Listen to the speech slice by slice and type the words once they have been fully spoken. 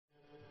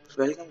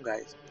Welcome,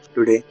 guys.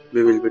 Today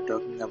we will be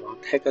talking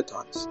about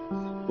hackathons.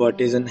 What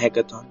is an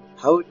hackathon?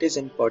 How it is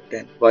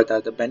important? What are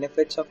the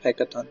benefits of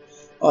hackathon?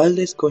 All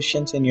these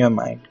questions in your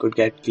mind could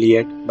get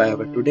cleared by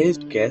our today's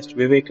guest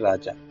Vivek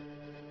Raja.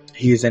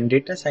 He is a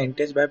data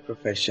scientist by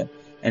profession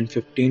and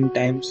 15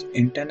 times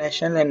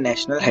international and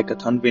national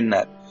hackathon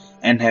winner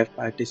and have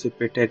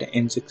participated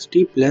in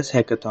 60 plus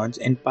hackathons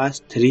in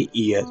past 3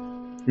 years.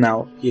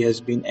 Now he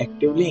has been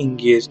actively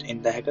engaged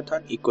in the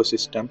hackathon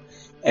ecosystem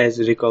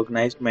as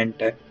recognized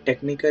mentor,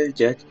 technical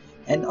judge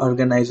and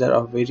organizer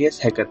of various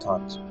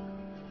hackathons.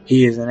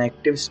 He is an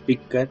active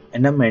speaker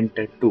and a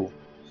mentor too.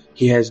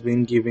 He has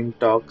been giving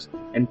talks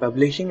and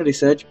publishing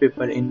research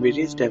papers in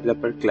various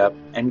developer clubs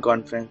and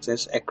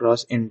conferences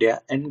across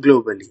India and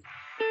globally.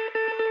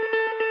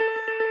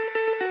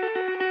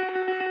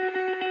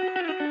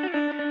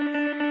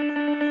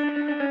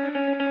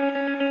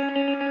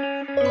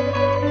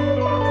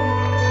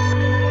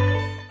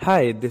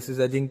 Hi, this is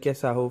Ajinkya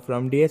Sahu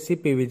from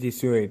DSC PVG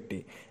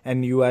COAT,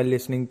 and you are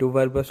listening to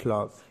Verbose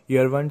Log,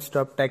 your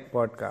one-stop tech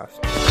podcast.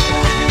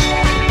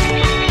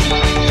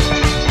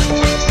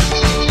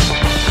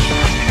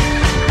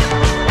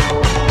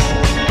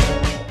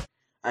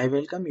 I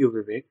welcome you,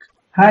 Vivek.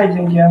 Hi,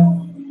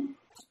 Jinkya.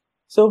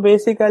 So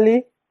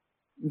basically,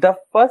 the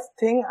first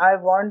thing I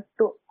want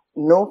to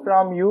know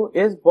from you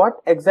is what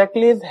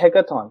exactly is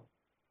hackathon?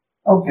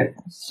 Okay,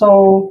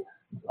 so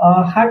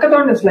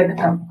hackathon is like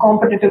a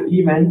competitive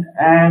event,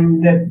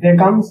 and there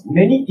comes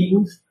many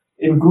teams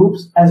in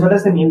groups as well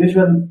as in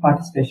individual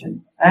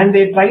participation, and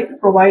they try to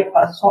provide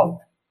a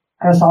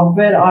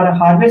software or a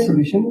hardware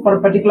solution for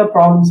a particular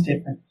problem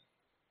statement.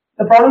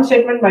 The problem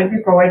statement might be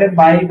provided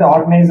by the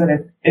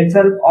organizer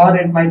itself, or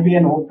it might be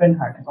an open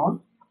hackathon.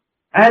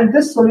 And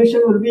this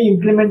solution will be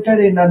implemented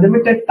in a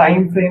limited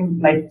time frame,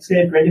 like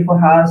say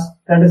 24 hours,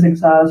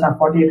 36 hours, or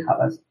 48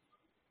 hours.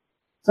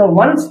 So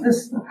once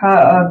this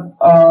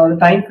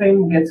time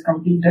frame gets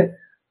completed,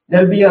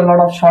 there'll be a lot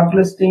of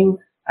shortlisting,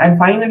 and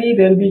finally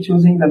they'll be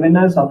choosing the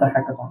winners of the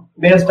hackathon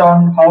based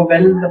on how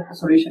well the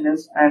solution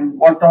is and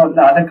what all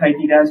the other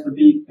criteria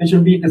which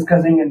we'll be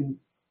discussing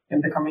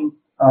in the coming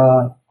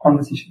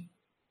conversation.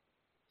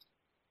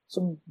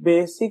 So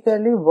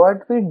basically,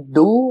 what we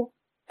do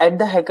at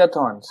the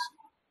hackathons?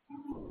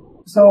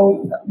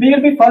 So we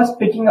will be first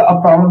picking a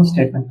problem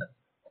statement.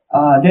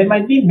 There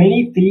might be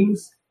many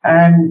themes,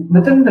 and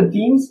within the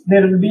themes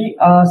there will be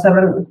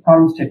several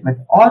problem statements.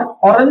 Or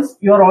else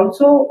you are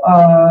also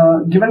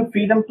given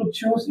freedom to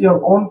choose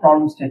your own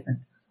problem statement.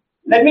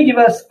 Let me give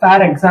a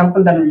fair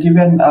example that will give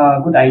you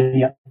a good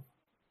idea.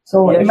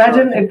 So Yes,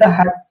 imagine sure. if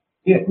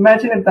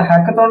the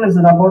hackathon is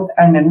about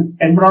an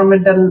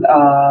environmental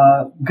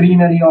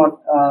greenery or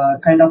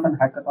kind of an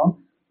hackathon.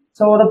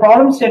 So the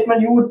problem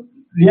statement you would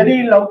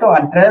really love to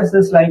address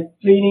is like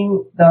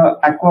cleaning the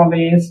aqua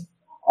waste,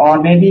 or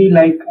maybe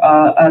like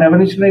a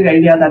revolutionary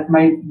idea that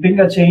might bring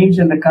a change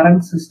in the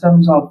current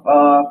systems of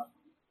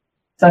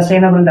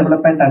sustainable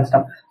development and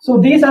stuff. So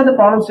these are the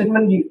problem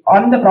statement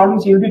on the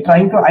problems you'll be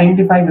trying to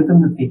identify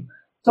within the theme.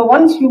 So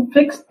once you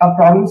fix a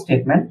problem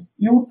statement,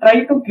 you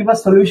try to give a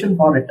solution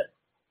for it.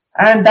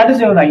 And that is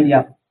your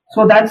idea.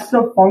 So that's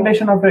the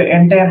foundation of your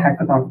entire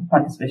hackathon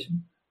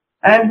participation.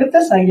 And with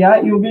this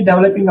idea, you'll be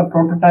developing a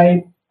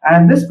prototype,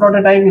 and this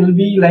prototype will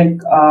be like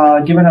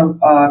given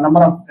a number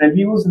of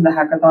reviews in the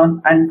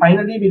hackathon, and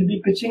finally we'll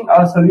be pitching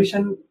a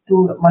solution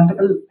to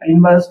multiple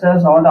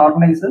investors or the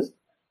organizers.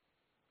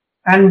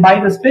 And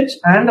by this pitch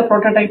and the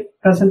prototype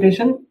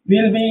presentation,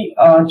 we'll be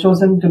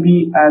chosen to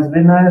be as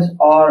winners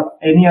or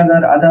any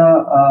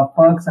other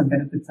perks and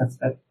benefits as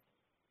well.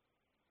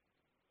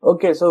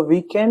 Okay, so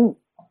we can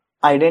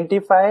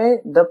identify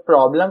the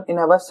problem in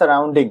our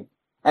surrounding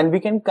and we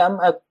can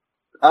come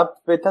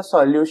up with a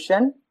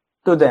solution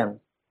to them.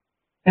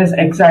 Yes,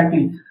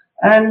 exactly.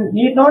 And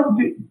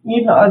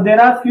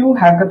there are few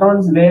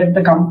hackathons where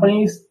the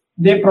companies,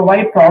 they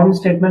provide problem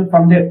statement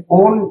from their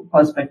own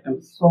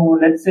perspectives. So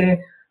let's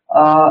say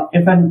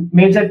if a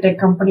major tech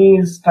company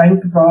is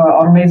trying to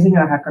organizing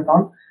a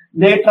hackathon,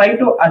 they try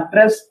to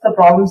address the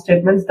problem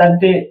statements that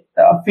they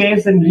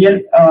face in real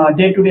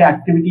day-to-day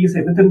activities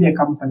within their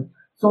company.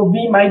 So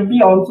we might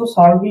be also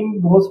solving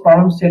those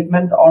problem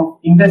statements of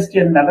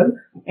industrial level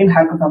in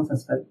hackathons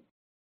as well.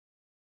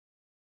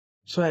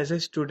 So as a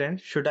student,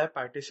 should I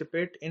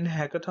participate in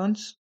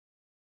hackathons?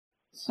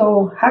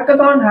 So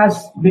hackathon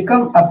has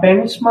become a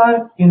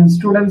benchmark in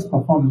students'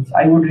 performance.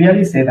 I would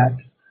really say that.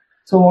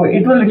 So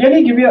it will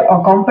really give you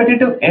a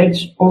competitive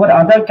edge over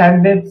other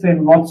candidates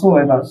in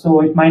whatsoever.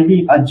 So it might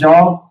be a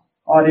job,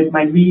 or it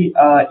might be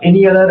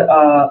any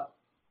other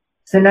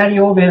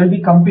scenario where you'll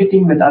be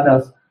competing with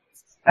others.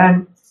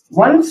 And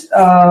once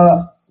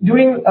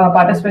doing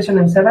participation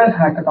in several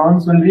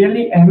hackathons will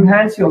really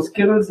enhance your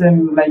skills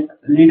in like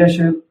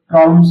leadership,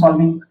 problem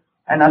solving,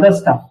 and other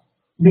stuff.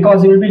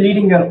 Because you will be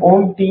leading your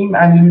own team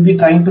and you will be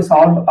trying to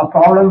solve a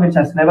problem which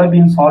has never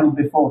been solved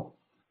before.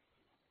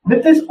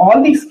 With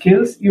all these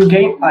skills, you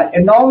gain an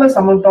enormous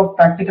amount of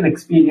practical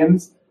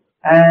experience,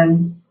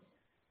 and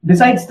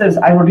besides this,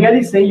 I would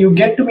really say you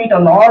get to meet a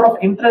lot of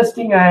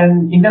interesting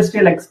and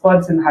industrial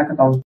experts in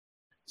hackathons.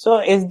 So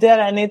is there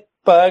any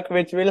perk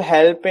which will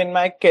help in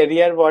my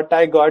career what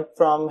I got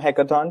from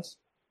hackathons?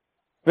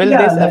 Will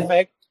Yeah, this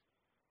affect?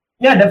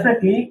 yeah,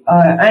 definitely.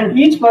 And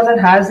each person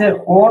has their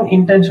own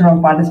intention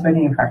of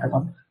participating in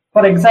hackathon.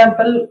 For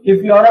example,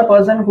 if you are a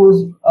person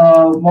who's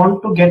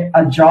want to get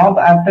a job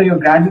after your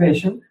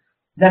graduation,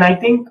 then I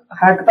think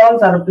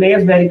hackathons are a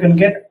place where you can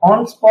get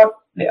on-spot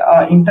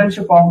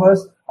internship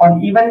offers or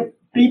even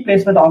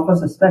pre-placement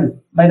offers as well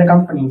by the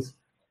companies.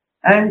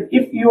 And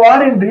if you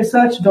are in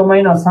research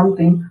domain or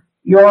something,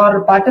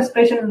 your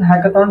participation in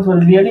hackathons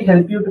will really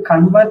help you to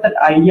convert that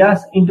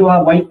ideas into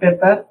a white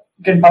paper.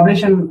 You can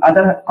publish in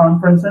other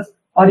conferences,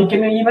 or you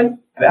can even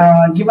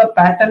give a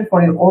patent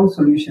for your own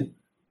solution.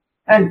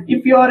 And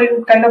if you are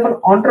in kind of an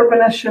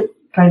entrepreneurship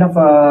kind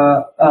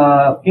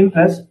of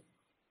interest,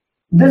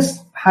 this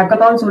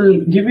hackathons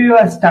will give you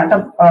a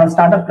startup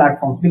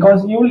platform,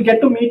 because you will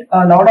get to meet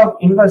a lot of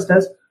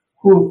investors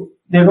who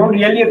they don't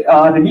really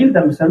reveal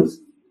themselves,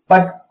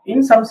 but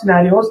in some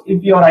scenarios,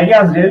 if your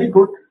idea is really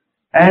good,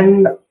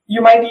 and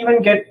you might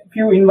even get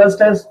few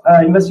investors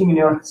investing in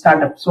your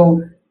startup.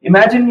 So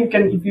imagine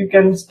if you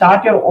can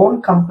start your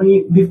own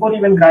company before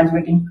even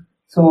graduating.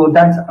 So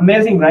that's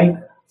amazing, right?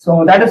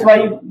 So that is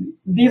why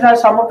these are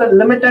some of the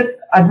limited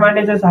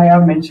advantages I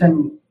have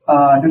mentioned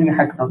during a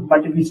hackathon.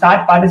 But if you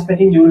start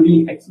participating, you will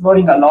be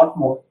exploring a lot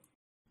more.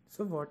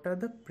 So what are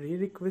the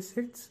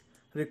prerequisites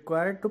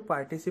required to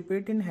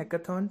participate in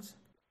hackathons?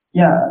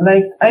 Yeah,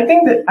 like I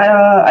think that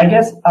I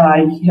guess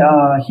I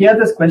hear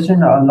this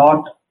question a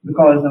lot,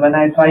 because when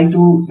I try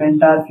to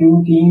mentor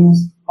few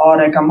teams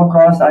or I come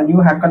across a new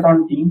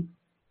hackathon team,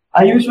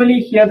 I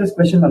usually hear this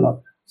question a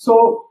lot.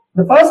 So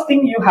the first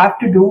thing you have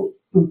to do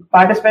to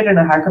participate in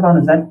a hackathon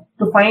is that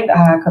to find a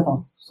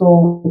hackathon.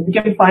 So you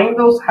can find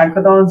those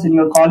hackathons in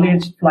your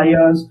college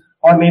flyers,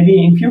 or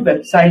maybe in few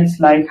websites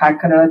like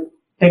HackerEarth,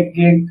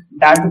 TechGig,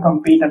 Dare to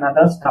Compete, and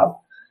other stuff.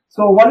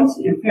 So once,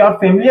 if you are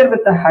familiar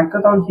with the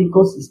hackathon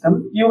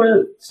ecosystem, you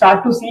will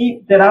start to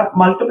see there are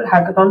multiple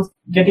hackathons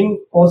getting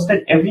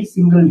posted every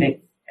single day.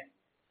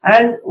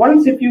 And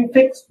once if you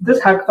fix this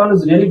hackathon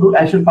is really good,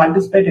 I should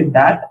participate in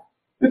that,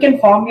 you can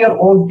form your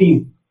own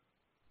team.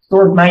 So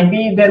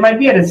there might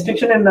be a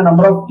restriction in the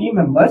number of team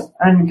members,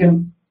 and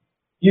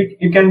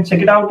you can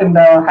check it out in the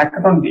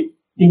hackathon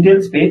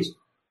details page.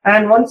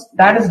 And once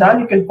that is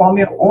done, you can form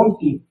your own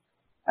team.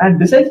 And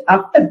besides,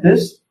 after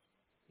this,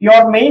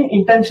 your main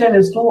intention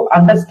is to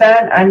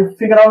understand and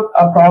figure out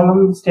a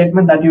problem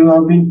statement that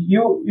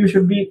you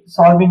should be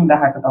solving in the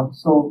hackathon.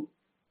 So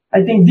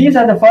I think these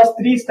are the first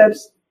 3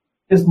 steps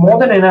is more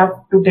than enough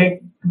to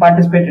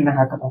participate in a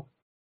hackathon.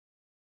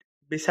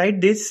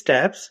 Beside these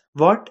steps,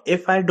 what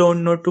if I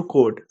don't know to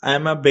code? I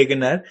am a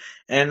beginner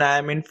and I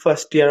am in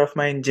first year of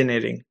my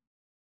engineering.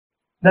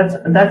 That's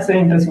an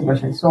interesting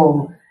question.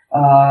 So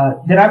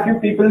there are few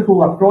people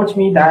who approach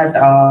me that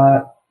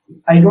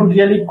I don't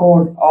really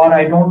code, or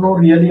I don't know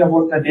really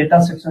about the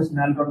data structures and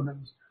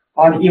algorithms,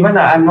 or even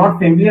I'm not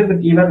familiar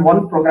with even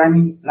one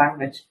programming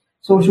language.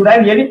 So should I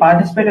really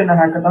participate in a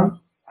hackathon?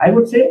 I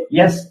would say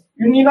yes.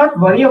 You need not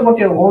worry about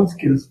your own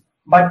skills,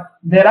 but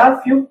there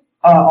are few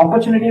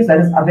opportunities that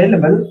is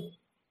available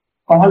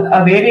called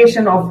a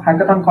variation of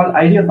hackathon called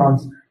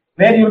ideathons,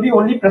 where you'll be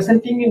only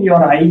presenting in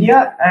your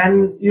idea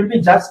and you'll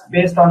be judged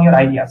based on your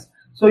ideas.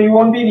 So you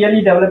won't be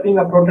really developing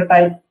a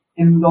prototype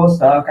in those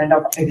kind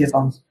of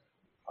ideathons.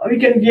 You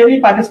can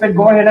really participate,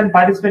 go ahead and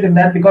participate in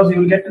that, because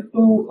you will get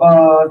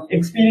to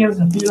experience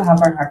the feel of a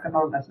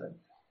hackathon as well.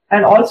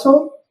 And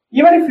also,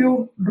 even if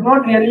you do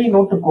not really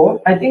know to code,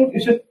 I think you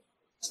should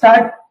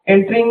start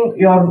entering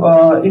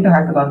your into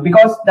hackathon,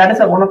 because that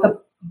is one of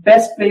the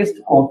best place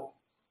to code.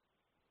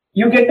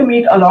 You get to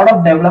meet a lot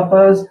of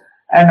developers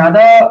and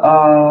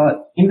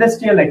other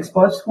industrial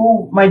experts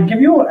who might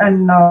give you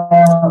an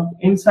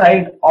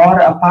insight or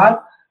a path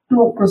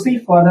to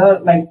proceed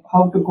further, like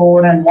how to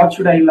code and what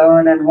should I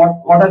learn and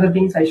what are the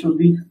things I should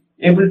be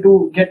able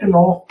to get to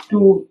know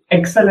to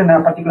excel in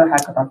a particular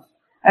hackathon.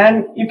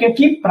 And you can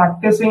keep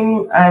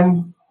practicing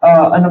and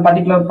on a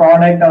particular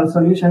product or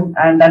solution,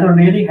 and that will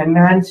really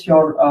enhance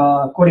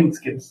your coding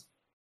skills.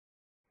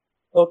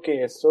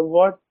 Okay,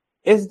 so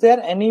is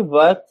there any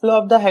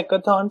workflow of the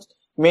hackathons?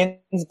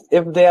 Means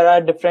if there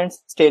are different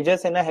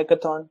stages in a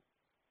hackathon?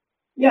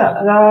 Yeah,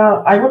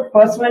 I would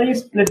personally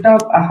split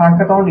up a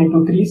hackathon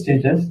into 3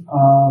 stages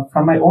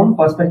from my own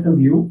perspective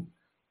view.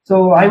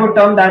 So I would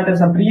term that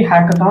as a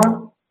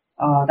pre-hackathon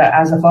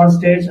as the first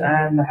stage,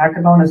 and the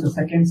hackathon as the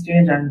second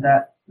stage, and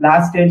the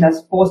last stage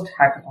as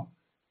post-hackathon.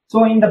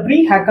 So in the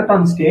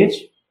pre-hackathon stage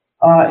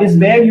is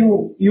where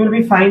you will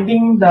be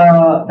finding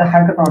the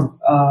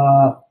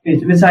hackathon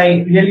page, which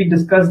I really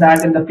discussed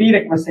that in the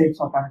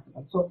prerequisites of a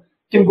hackathon. So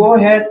you can go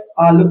ahead,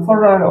 look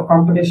for a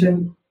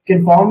competition, you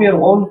can form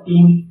your own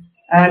team,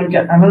 and you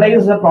can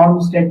analyze the problem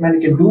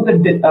statement, you can do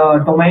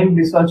the domain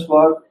research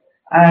work,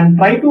 and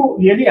try to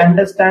really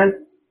understand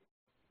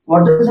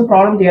what is the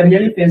problem they are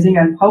really facing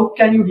and how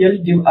can you really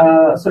give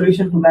a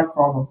solution to that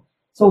problem.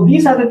 So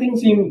these are the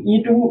things you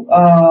need to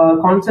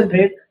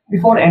concentrate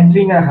before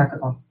entering a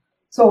hackathon.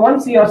 So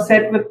once you are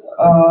set with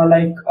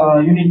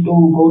you need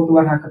to go to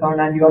a hackathon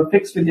and you are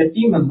fixed with your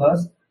team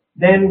members,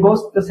 then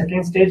goes to the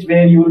second stage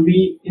where you will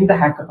be in the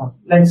hackathon.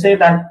 Let's say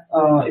that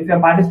if you're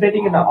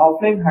participating in an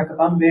offline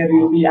hackathon where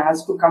you'll be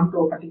asked to come to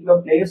a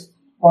particular place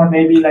for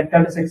maybe like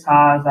 36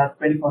 hours or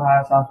 24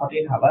 hours or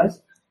 48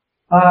 hours,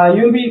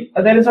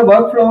 there is a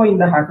workflow in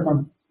the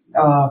hackathon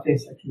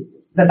phase actually.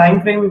 The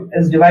time frame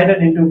is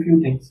divided into a few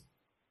things.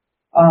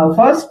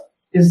 First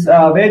is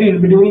where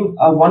you'll be doing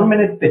a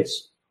 1-minute pitch.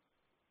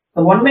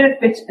 The 1-minute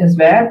pitch is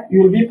where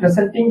you will be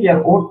presenting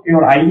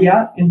your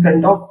idea in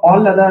front of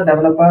all other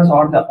developers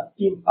or the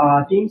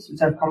teams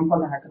which have come for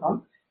the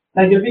hackathon.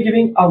 Like you'll be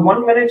giving a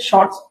 1-minute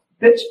short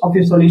pitch of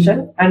your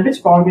solution and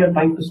which problem you're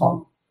trying to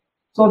solve.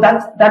 So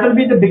that will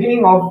be the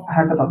beginning of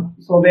hackathon.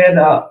 So where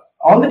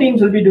all the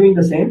teams will be doing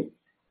the same.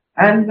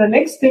 And the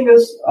next thing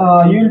is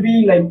you'll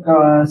be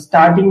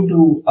starting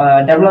to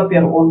develop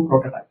your own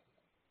prototype.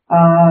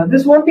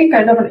 This won't be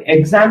kind of an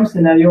exam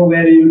scenario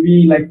where you'll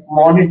be like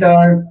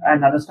monitored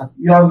and other stuff.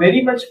 You are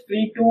very much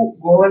free to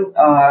go and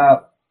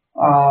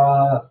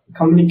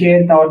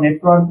communicate or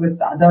network with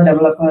other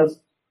developers.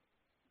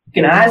 You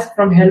can ask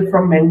from help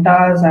from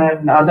mentors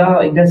and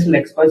other industrial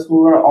experts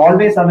who are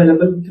always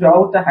available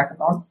throughout the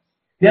hackathon.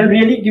 They'll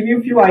really give you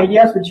a few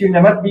ideas which you've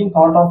never been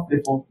thought of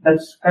before.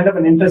 That's kind of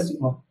an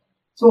interesting one.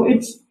 So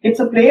it's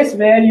a place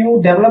where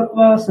you develop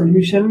a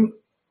solution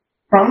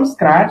from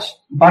scratch,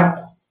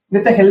 but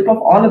with the help of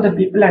all other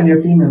people and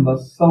your team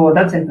members. So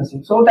that's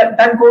interesting. So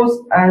that goes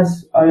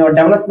as your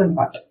development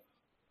part.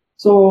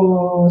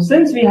 So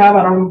since we have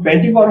around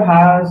 24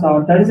 hours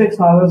or 36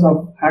 hours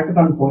of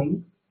hackathon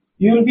going,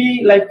 you'll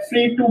be like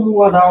free to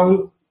move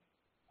around.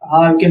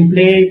 You can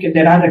play,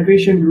 there are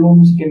recreation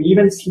rooms, you can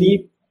even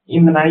sleep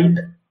in the night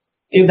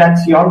if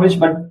that's your wish,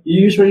 but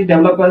usually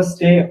developers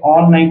stay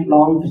all night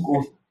long to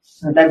code.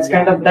 So that's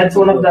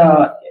one of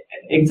the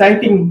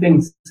exciting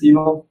things,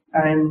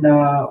 and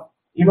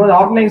the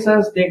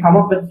organizers, they come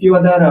up with few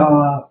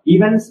other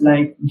events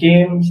like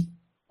games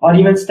or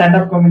even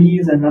stand-up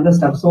comedies and other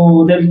stuff.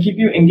 So they'll keep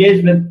you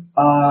engaged with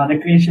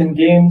recreation,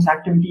 games,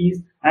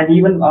 activities, and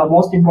even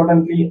most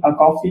importantly, a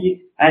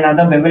coffee and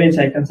other beverage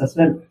items as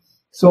well.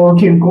 So you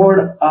can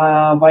code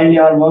while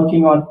you're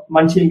working or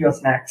munching your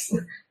snacks.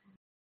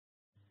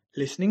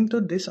 Listening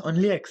to this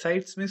only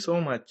excites me so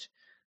much.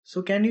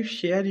 So can you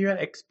share your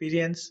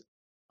experience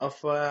of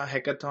a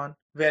hackathon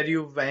where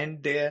you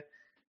went there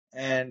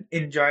and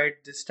enjoyed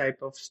this type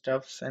of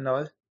stuffs and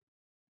all?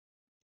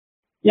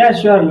 Yeah,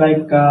 sure.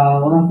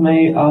 One of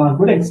my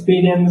good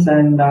experience,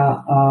 and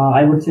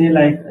I would say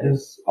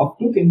is of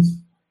two things.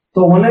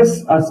 So one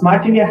is a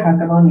Smart India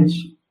Hackathon, which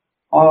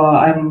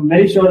I'm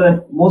very sure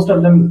that most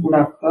of them would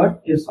have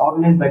heard, is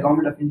organized by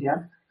Government of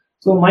India.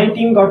 So my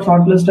team got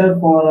shortlisted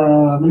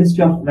for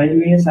Ministry of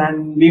Railways,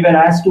 and we were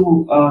asked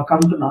to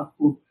come to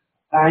Nagpur,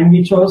 and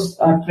we chose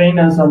train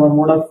as our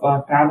mode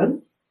of travel.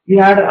 We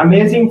had an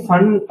amazing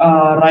fun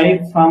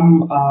ride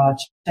from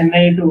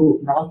Chennai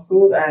to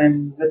Nagpur,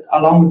 and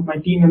along with my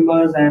team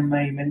members and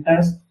my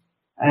mentors.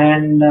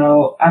 And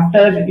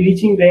after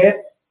reaching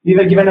there, we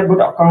were given a good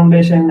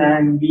accommodation,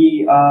 and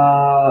we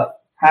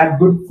had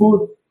good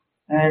food,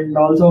 and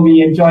also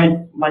we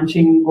enjoyed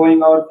munching,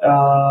 going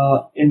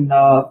out in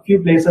a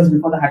few places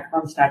before the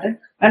hackathon started.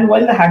 And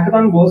while the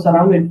hackathon goes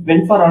around, it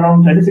went for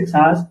around 36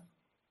 hours.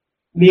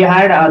 We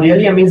had a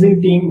really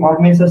amazing team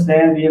organizers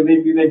there. We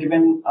were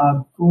given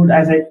food,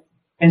 as I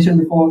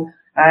mentioned before,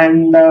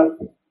 and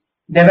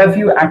there were a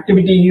few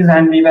activities,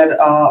 and we were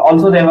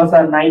also there was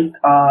a night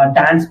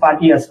dance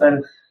party as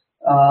well.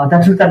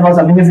 That was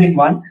an amazing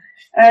one,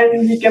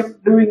 and we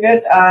kept doing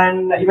it,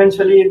 and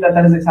eventually the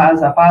 36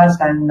 hours passed,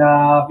 and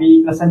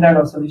we presented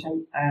our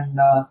solution. And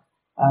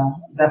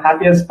the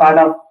happiest part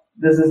of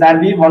this is that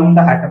we won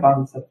the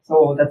hackathon.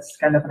 So that's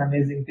kind of an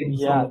amazing thing.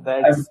 Yeah, so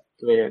that's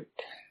great.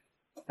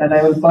 That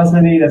I will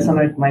personally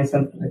resonate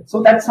myself with.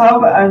 So that's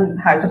how a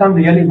hackathon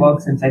really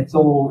works inside.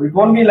 So it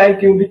won't be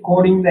like you'll be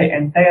coding the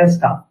entire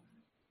stuff.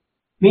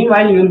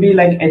 Meanwhile, you'll be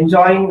like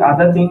enjoying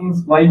other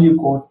things while you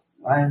code.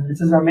 And this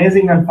is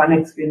amazing and fun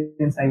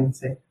experience, I would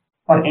say,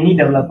 for any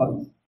developer.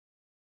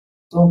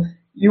 So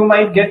you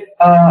might get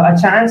a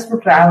chance to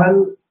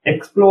travel,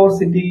 explore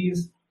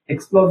cities,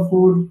 explore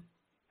food,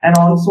 and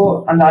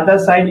also on the other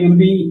side, you'll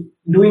be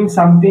doing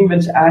something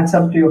which adds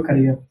up to your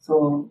career.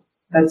 So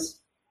that's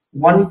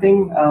one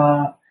thing,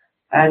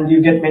 and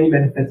you get many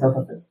benefits out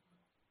of it.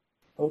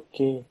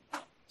 Okay.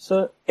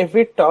 So if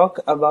we talk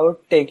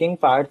about taking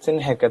parts in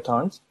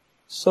hackathons,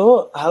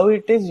 so how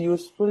it is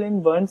useful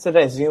in one's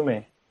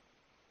resume?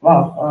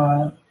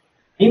 Wow.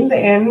 In the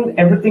end,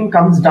 everything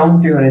comes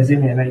down to your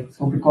resume, right?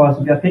 So because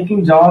if you're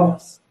taking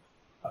jobs,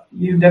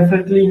 you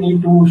definitely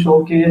need to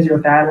showcase your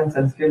talents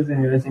and skills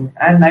in your resume.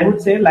 And I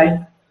would say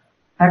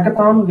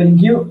hackathon will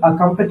give a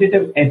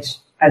competitive edge,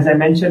 as I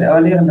mentioned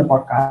earlier in the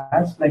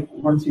podcast,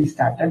 once we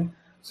started.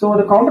 So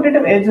the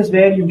competitive edge is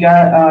where you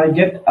get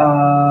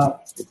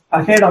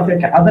ahead of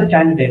your other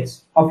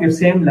candidates of your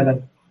same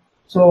level.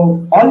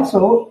 So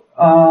also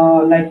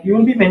like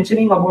you'll be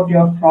mentioning about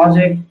your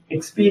project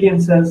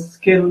experiences,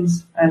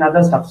 skills, and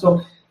other stuff.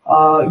 So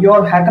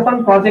your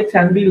hackathon project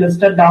can be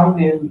listed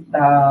down in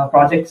the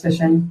project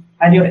session,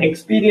 and your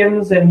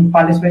experience and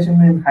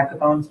participation in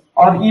hackathons,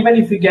 or even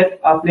if you get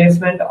a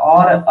placement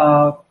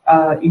or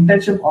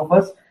internship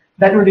offers,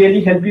 that will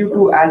really help you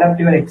to add up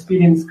to your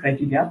experience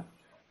criteria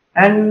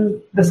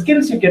and the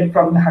skills you get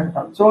from the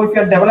hackathon. So if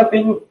you're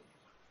developing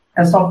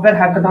a software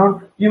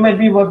hackathon, you might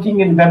be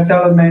working in web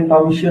development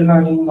or machine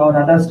learning or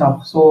other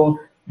stuff. So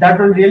that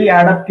will really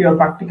add up to your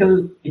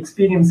practical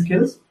experience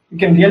skills. You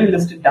can really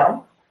list it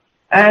down.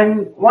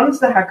 And once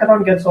the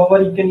hackathon gets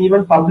over, you can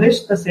even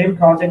publish the same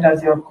project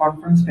as your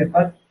conference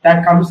paper.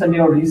 That comes under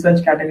your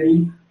research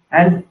category.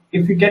 And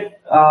if you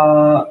get,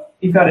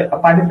 if you're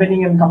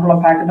participating in a couple of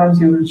hackathons,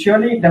 you will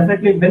surely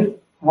definitely win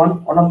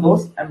one of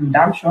those. I'm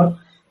damn sure.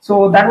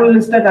 So that will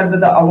listed under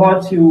the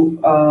awards you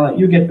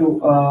get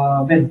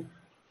to win.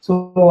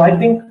 So I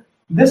think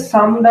this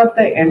summed up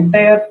the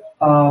entire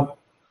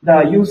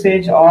the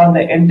usage or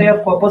the entire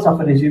purpose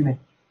of a resume.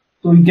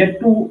 So you get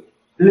to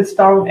list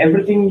down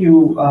everything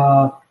you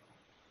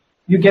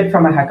get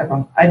from a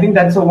hackathon. I think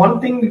that's the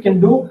one thing you can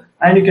do,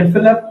 and you can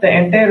fill up the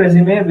entire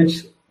resume,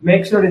 which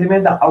makes your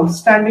resume the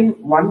outstanding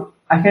one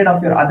ahead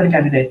of your other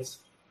candidates.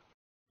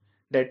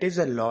 That is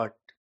a lot.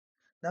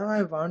 Now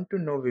I want to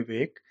know,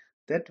 Vivek,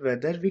 that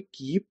whether we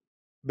keep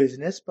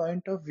business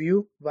point of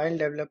view while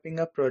developing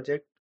a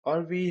project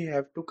or we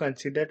have to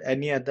consider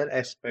any other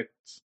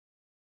aspects.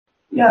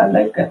 Yeah,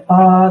 like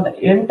the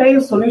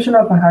entire solution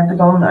of a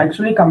hackathon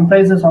actually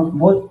comprises of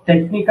both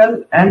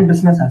technical and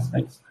business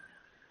aspects.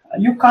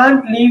 You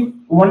can't leave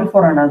one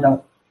for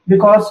another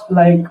because,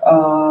 like,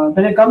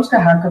 when it comes to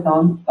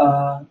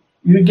hackathon,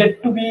 you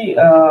get to be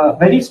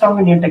very strong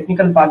in your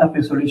technical part of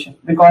your solution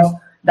because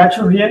that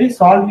should really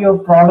solve your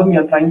problem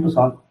you're trying to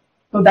solve.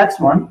 So that's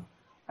one.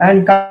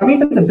 And coming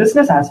to the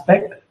business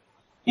aspect,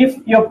 if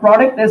your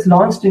product is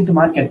launched into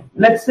market,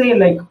 let's say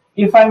like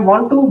if I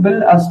want to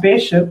build a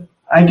spaceship,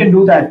 I can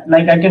do that.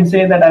 Like I can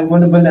say that I'm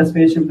going to build a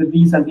spaceship with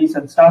these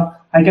and stuff.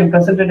 I can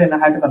present it in a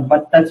hackathon,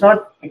 but that's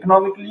not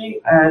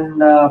economically and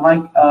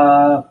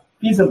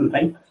feasible,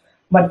 right?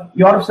 But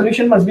your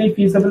solution must be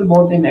feasible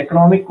both in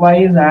economic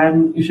wise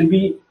and it should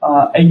be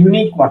a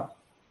unique one.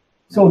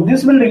 So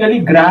this will really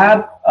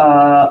grab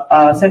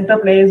a center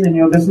place in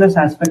your business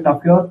aspect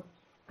of your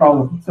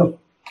problem. So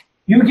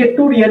you get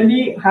to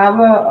really have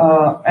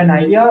an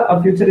idea,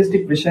 a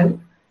futuristic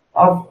vision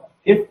of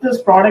if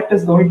this product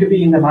is going to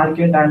be in the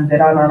market and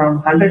there are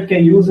around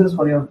 100K users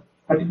for your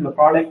particular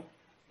product.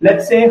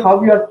 Let's say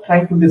how you are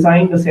trying to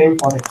design the same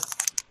for it.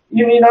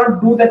 You may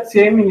not do that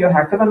same in your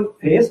hackathon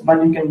phase,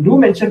 but you can do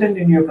mention it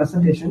in your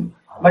presentation.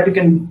 But you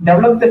can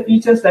develop the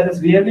features that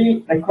is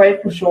really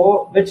required to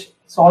show which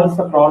solves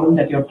the problem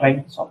that you're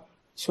trying to solve.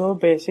 So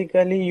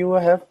basically you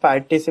have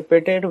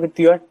participated with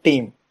your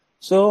team.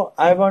 So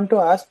I want to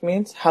ask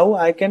means how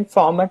I can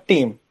form a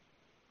team.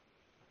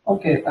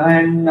 Okay,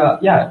 and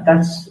yeah,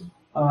 that's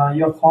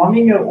you're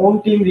forming your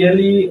own team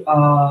really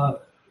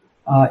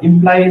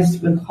implies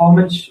with how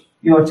much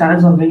your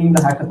chance of winning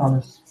the hackathon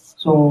is.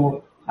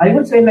 So I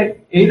would say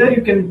like either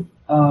you can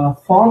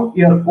form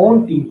your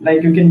own team,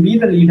 like you can be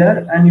the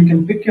leader and you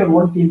can pick your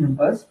own team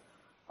members,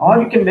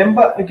 or you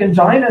can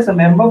join as a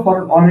member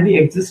for an already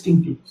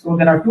existing team. So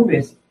there are two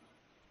ways.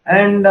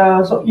 And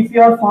so if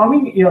you are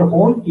forming your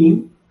own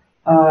team,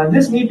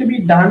 this need to be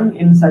done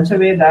in such a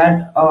way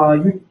that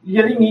you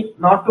really need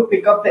not to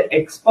pick up the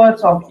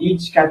experts of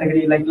each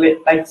category.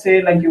 Like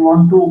say like you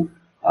want to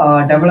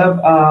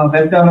develop a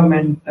web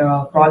development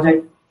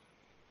project,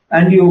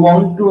 and you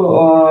want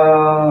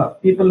to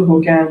people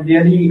who can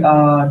really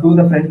do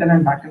the front end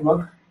and back end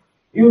work.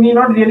 You need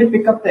not really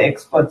pick up the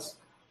experts.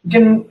 You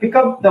can pick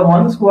up the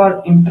ones who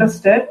are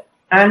interested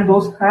and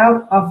those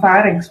have a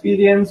fair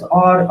experience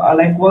or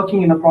like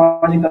working in a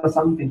project or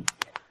something.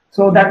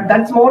 So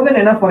that's more than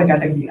enough for a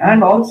category.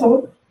 And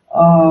also,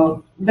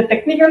 the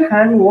technical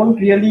hand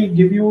won't really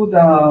give you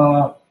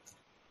the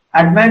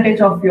advantage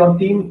of your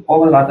team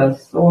over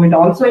others. So it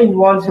also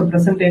involves your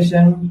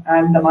presentation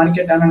and the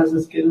market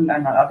analysis skill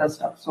and other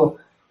stuff. So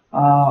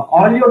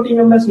all your team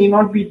members need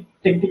not be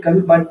technical,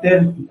 but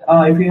then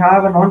if you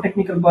have a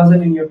non-technical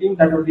person in your team,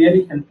 that will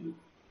really help you.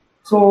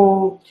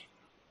 So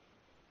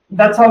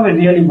that's how it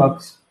really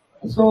works.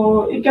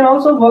 So it can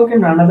also work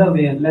in another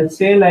way. Let's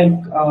say like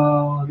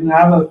you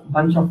have a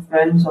bunch of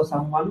friends or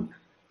someone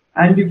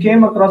and you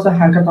came across a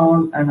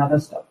hackathon and other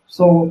stuff.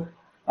 So,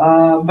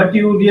 but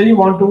you really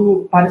want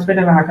to participate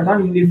in a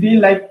hackathon and you feel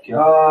like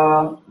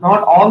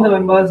not all the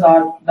members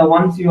are the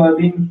ones you have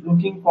been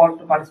looking for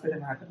to participate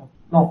in a hackathon.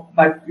 No,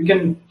 but you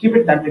can keep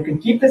it that you can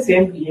keep the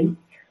same team.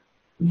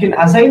 You can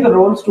assign the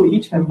roles to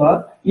each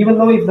member, even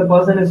though if the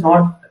person is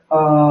not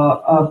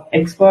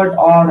expert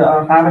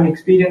or have an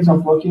experience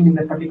of working in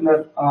that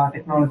particular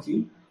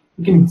technology,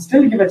 you can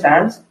still give a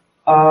chance.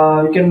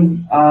 You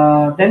can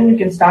then you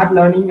can start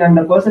learning, and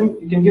the person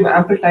you can give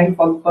ample time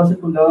for the person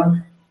to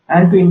learn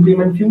and to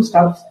implement few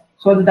steps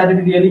so that it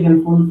is really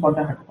helpful for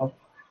the hackathon.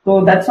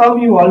 So that's how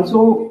you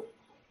also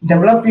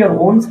develop your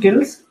own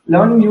skills,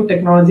 learn new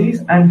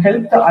technologies, and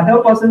help the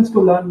other persons to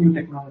learn new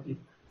technology.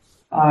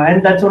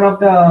 And that's one of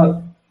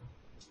the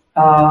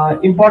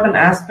important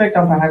aspect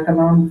of a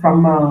hackathon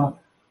from a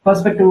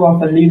perspective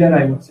of a leader,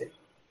 I would say.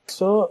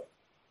 So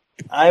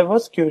I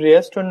was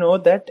curious to know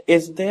that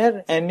is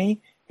there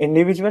any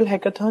individual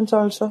hackathons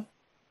also?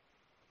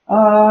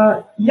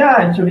 Yeah,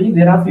 actually,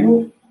 there are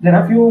few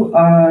individual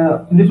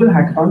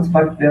hackathons,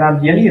 but they are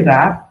really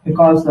rare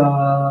because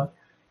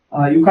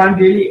you can't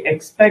really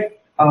expect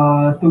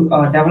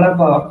to develop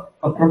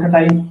a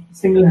prototype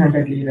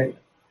single-handedly, right?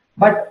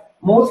 But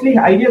mostly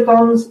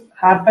ideathons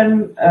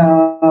happen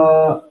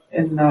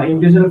in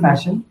individual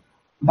fashion.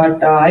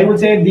 But I would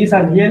say these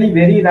are really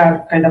very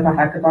rare kind of a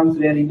hackathons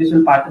where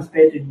individuals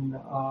participate in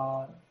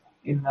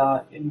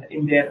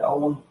their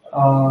own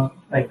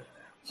right.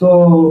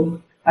 So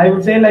I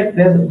would say like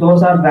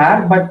those are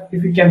rare, but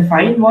if you can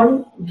find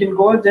one, you can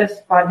go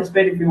just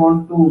participate if you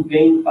want to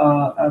gain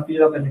a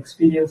feel of an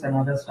experience and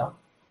other stuff.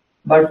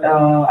 But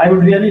I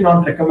would really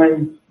not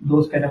recommend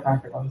those kind of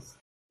hackathons.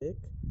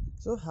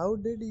 So how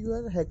did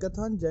your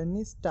hackathon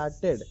journey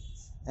started?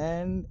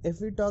 And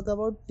if we talk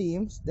about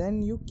teams,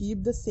 then you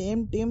keep the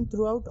same team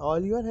throughout all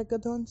your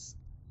hackathons?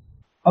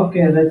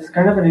 Okay, that's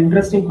kind of an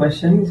interesting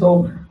question.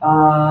 So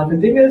the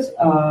thing is,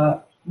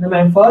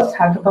 my first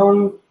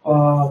hackathon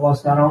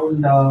was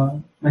around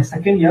my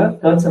second year,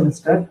 third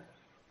semester,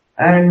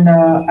 and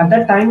at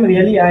that time,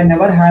 really, I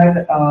never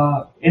had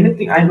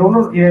anything. I don't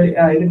know really,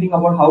 anything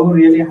about how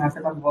really a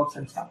hackathon works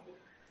and stuff.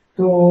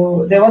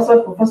 So there was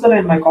a professor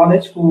in my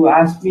college who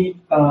asked me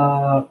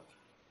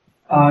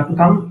to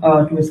come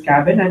to his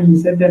cabin, and he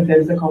said that there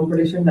is a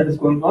competition that is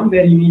going on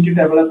where you need to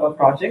develop a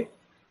project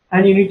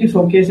and you need to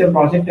showcase your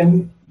project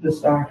in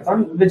this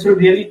hackathon, which will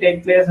really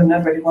take place in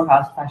a 24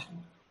 hours fashion.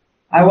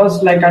 I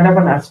was like kind of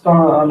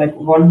an like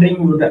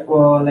wondering like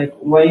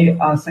why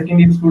a second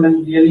year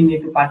student really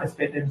need to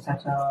participate in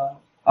such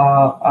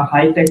a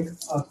high tech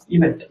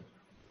event.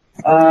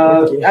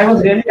 Okay. I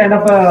was really kind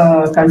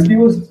of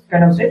confused,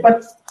 kind of say,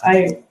 but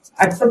I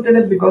accepted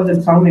it because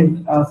it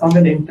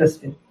sounded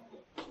interesting.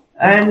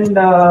 And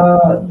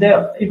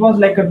there, it was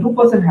like a 2%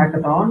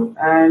 hackathon,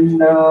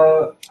 and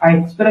I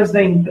expressed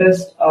the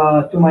interest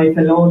to my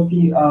fellow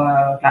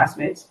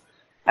classmates,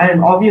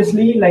 and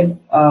obviously, like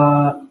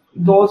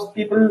those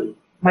people,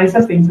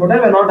 myself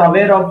included, were not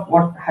aware of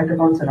what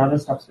hackathons and other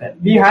stuff were.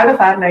 We had a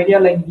fair idea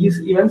like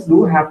these events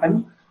do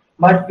happen,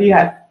 but we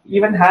had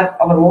even had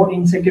our own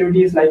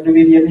insecurities like do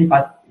we really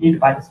need to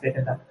participate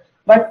in that?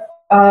 But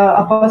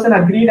a person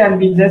agreed, and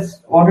we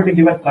just wanted to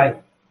give it a try,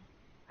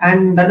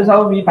 and that is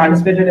how we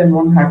participated in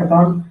one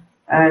hackathon.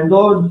 And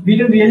though we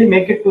didn't really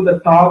make it to the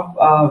top,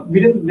 we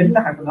didn't win the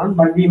hackathon,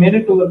 but we made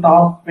it to the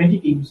top 20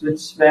 teams,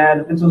 which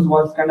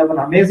was kind of an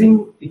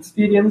amazing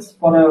experience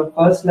for a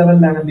first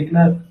level and a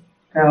beginner,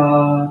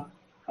 uh,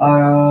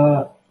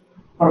 uh,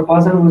 for a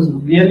person who's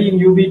really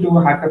newbie to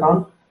a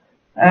hackathon.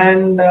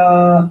 And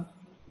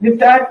with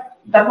that,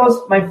 that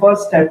was my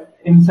first step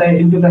inside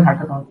into the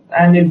hackathon,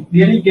 and it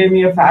really gave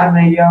me a fair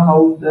idea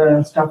how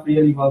the stuff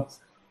really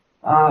works.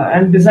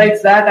 And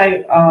besides that,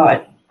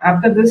 I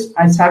after this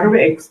I started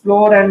to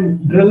explore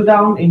and drill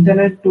down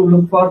internet to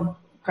look for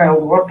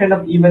what kind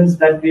of events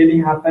that really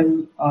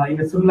happen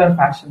in a similar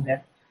fashion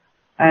there.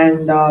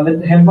 And with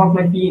the help of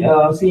my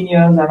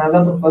seniors and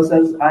other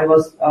professors, I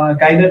was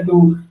guided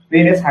to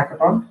various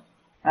hackathons.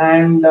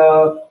 And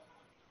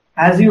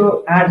as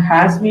you had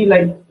asked me,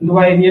 like, do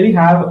I really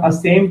have a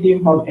same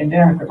team for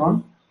entire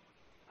hackathon?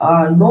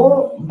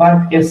 No,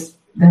 but yes.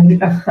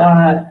 Then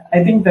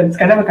I think that's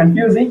kind of a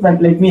confusing,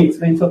 but let me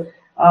explain. So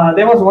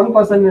there was one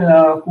person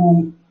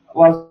who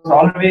was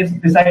always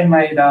beside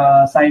my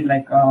side.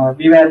 Like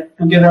we were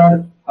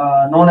together,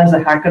 known as the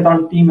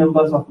hackathon team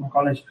members of my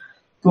college.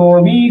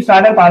 So we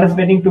started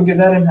participating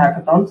together in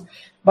hackathons.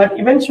 But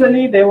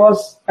eventually, there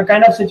was a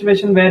kind of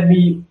situation where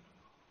we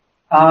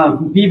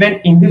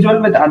went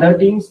individual with other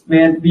teams,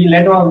 where we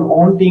led our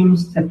own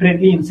teams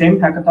separately in same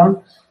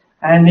hackathon.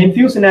 And in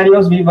few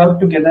scenarios, we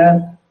worked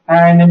together.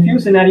 And in few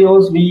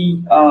scenarios,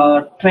 we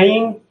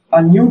trained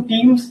new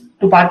teams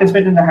to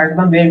participate in the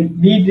hackathon where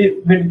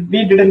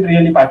we didn't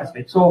really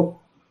participate. So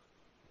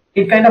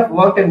it kind of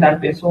worked in that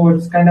way. So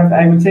it's kind of,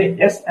 I would say,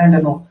 yes and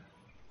a no.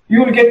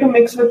 You will get to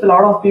mix with a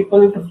lot of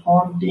people to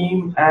form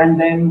team and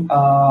then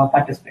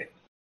participate.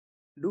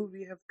 Do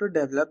we have to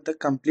develop the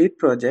complete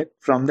project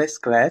from the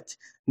scratch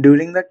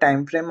during the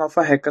time frame of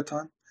a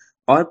hackathon?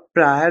 Or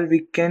prior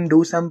we can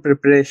do some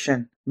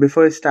preparation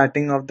before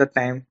starting of the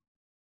time?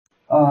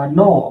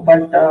 No,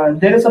 but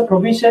there is a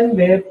provision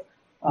where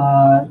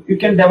you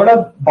can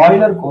develop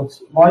boiler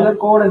codes. Boiler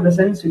code in the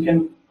sense you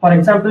can, for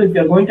example, if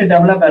you're going to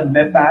develop a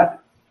web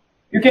app,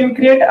 you can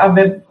create a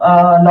web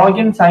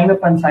login, sign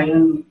up, and sign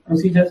in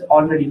procedures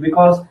already,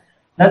 because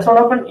that's sort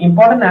of an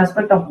important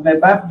aspect of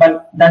web app,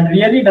 but that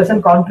really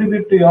doesn't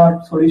contribute to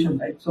your solution,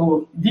 right?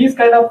 So these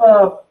kind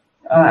of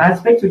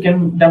aspects you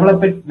can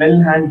develop it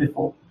well hand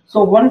before.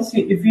 So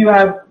if you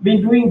have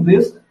been doing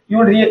this, you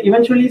will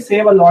eventually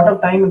save a lot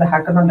of time in the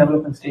hackathon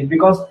development stage,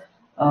 because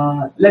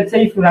let's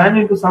say if you ran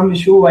into some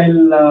issue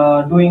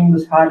while doing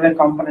this hardware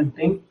component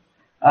thing,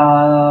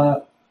 uh,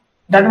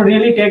 that would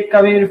really take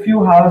away a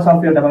few hours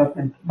of your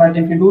development. But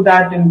if you do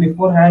that in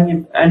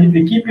beforehand, and if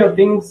you keep your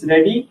things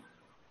ready,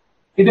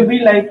 it will be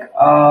like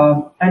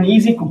an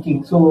easy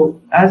cooking.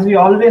 So as we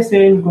always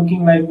say in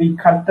cooking, like we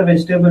cut the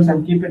vegetables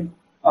and keep it,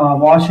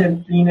 wash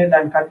it, clean it,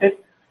 and cut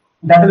it.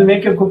 That will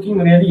make your cooking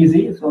really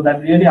easy. So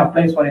that really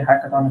applies for a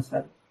hackathon as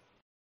well.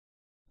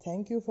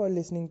 Thank you for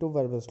listening to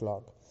Verbose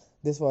Log.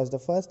 This was the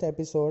first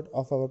episode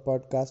of our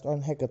podcast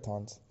on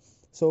hackathons.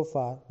 So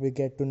far, we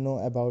get to know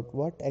about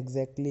what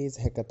exactly is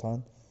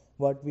hackathon,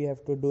 what we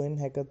have to do in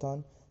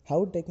hackathon,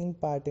 how taking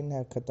part in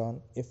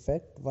hackathon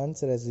affect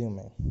one's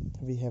resume.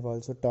 We have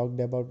also talked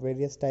about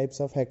various types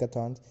of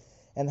hackathons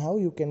and how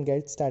you can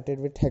get started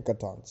with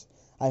hackathons.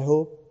 I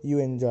hope you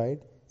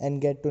enjoyed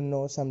and get to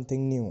know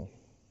something new.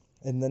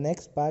 In the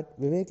next part,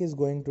 Vivek is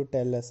going to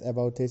tell us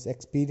about his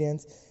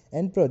experience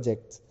and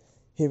projects.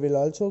 He will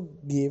also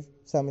give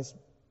some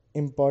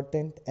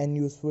important and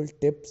useful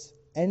tips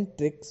and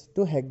tricks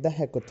to hack the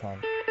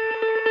hackathon.